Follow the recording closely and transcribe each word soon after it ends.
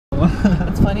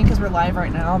funny because we're live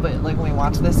right now, but like when we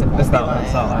watch this, it won't be live.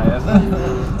 It's not live.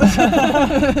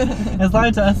 It's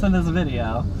live to us in this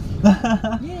video.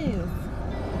 Yes.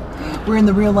 We're in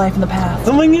the real life in the past.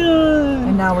 Oh my god!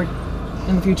 And now we're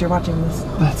in the future watching this.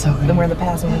 That's so weird. Then we're in the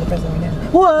past and we're in the present right now.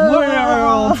 Whoa! We're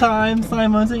all time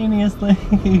simultaneously.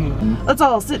 Let's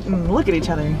all sit and look at each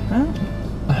other. Huh?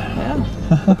 Yeah.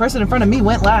 The person in front of me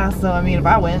went last, so I mean, if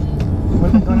I went, we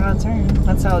would have been going on a turn.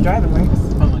 That's how driving works.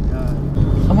 Oh my god.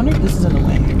 I wonder if this is in the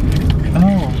way.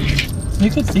 Oh. You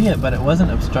could see it, but it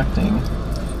wasn't obstructing.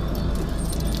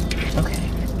 Okay.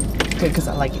 Good, because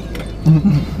I like it here.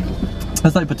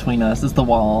 It's like between us. It's the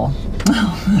wall.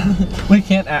 We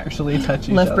can't actually touch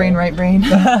each other. Left brain, right brain.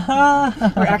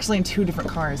 We're actually in two different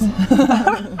cars.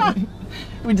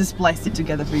 We just spliced it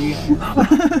together for you guys.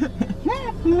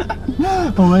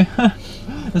 Oh my.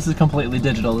 This is completely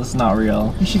digital. This is not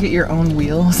real. You should get your own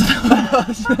wheels.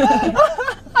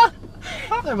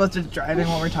 They're both just driving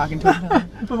while we're talking to each other.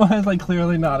 But mine's like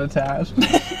clearly not attached.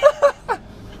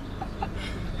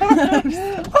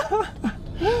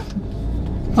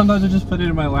 Sometimes I just put it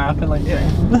in my lap and like, yeah.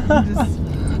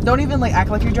 Just, don't even like act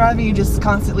like you're driving, you just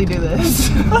constantly do this.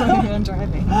 I'm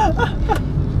driving.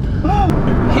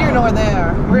 Here nor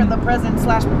there. We're in the present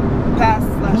slash past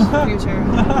slash future.